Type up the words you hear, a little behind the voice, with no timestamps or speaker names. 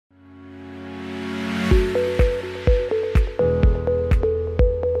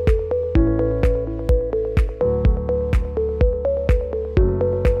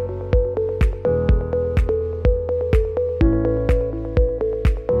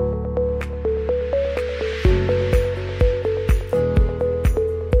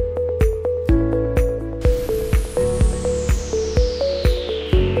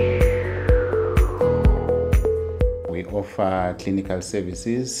clinical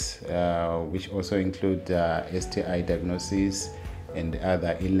services, which also include STI diagnosis and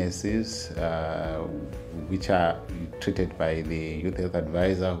other illnesses, which are treated by the youth health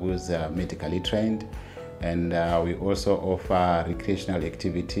advisor, who is medically trained. And we also offer recreational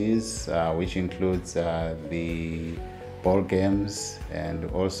activities, which includes the ball games, and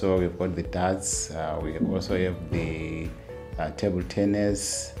also we've got the darts. We also have the table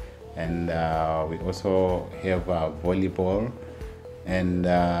tennis, and we also have volleyball. And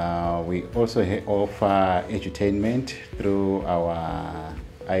we also offer edutainment through our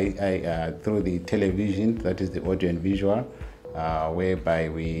through the television, that is the audio and visual, whereby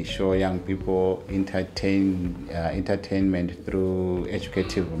we show young people entertainment through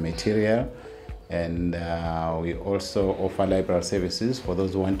educative material. And we also offer library services for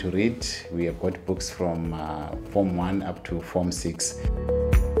those who want to read. We have got books from Form 1 up to Form 6.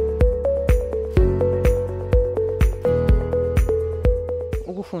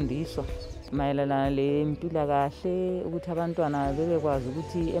 Ukufundiswa mayelana le mpilakahle ukuthi abantwana bebekwazi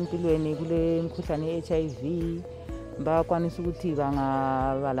ukuthi empilweni kule mkhuhlane ye-HIV bakwanisa ukuthi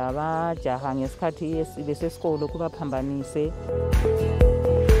bangaba labajaha ngesikhathi besesikolo kubaphambanise.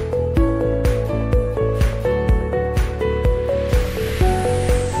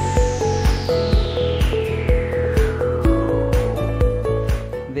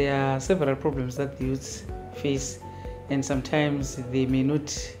 There are several problems that the youths face, and sometimes they may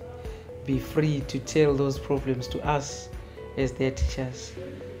not be free to tell those problems to us as their teachers.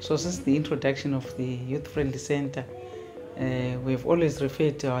 So since the introduction of the Youth-Friendly Centre, we've always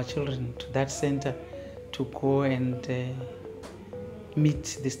referred our children to that centre to go and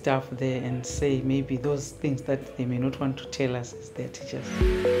meet the staff there and say maybe those things that they may not want to tell us as their teachers.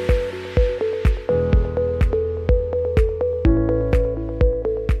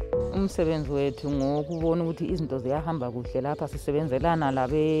 Umsebenzi wethu ngokubona ukuthi izinto ziyahamba kuhle lapha, sisebenzelana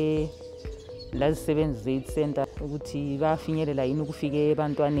lazisebenzi ze-youth center ukuthi bafinyelela yini ukufike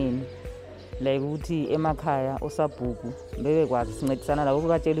ebantwaneni, like ukuthi emakhaya osabhuku bebekwazi sincedisana labo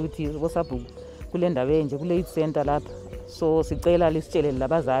ukubatshela ukuthi osabhuku kule ndawo enje kule youth center lapha. So sicela lisitshelele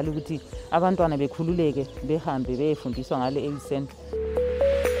labazali ukuthi abantwana bekhululeke behambe befundiswa ngale youth center.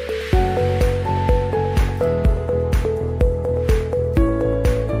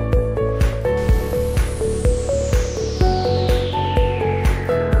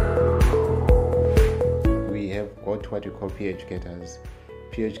 What we call peer educators.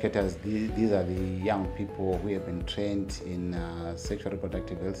 Peer educators, these are the young people who have been trained in sexual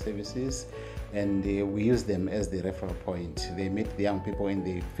reproductive health services, and we use them as the referral point. They meet the young people in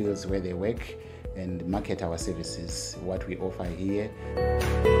the fields where they work and market our services, what we offer here.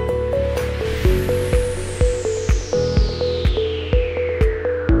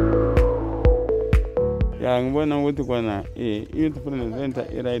 Ngibona ukuthi kona Youth-Friendly Centre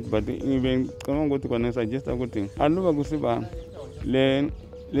right, but ngicabanga ukuthi kona suggesta ukuthi aluba kusiba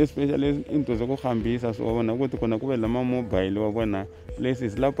le special into zokuhambisa, so wabona ukuthi kona kube lama mobile, wabona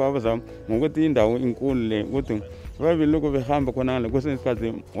places lapho abazama ngokuthi indawo inkulu le ukuthi babiloko behamba khona ngale kwesinye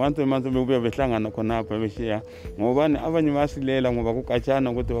isikhathi once a month bebuya behlangana khona apha beshiya, ngoba abanye basilela ngoba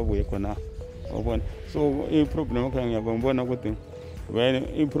kukatshana ukuthi babuye khona, wabona. So i-problem yakho ngiyabona ukuthi when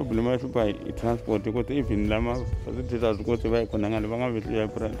i-problem yahlupha i-transport ukuthi even lama facilities ukuthi baye khona ngale bangabehlisa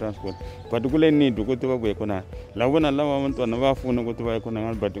i-transport, but kule need ukuthi babuye khona labona laba abantwana bafuna ukuthi baye khona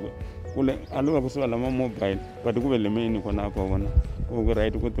ngale, but kule aluba kusiba lama mobile but kube le main khona apha bona uku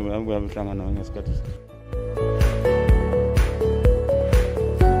right ukuthi babuye behlangana ngesikhathi.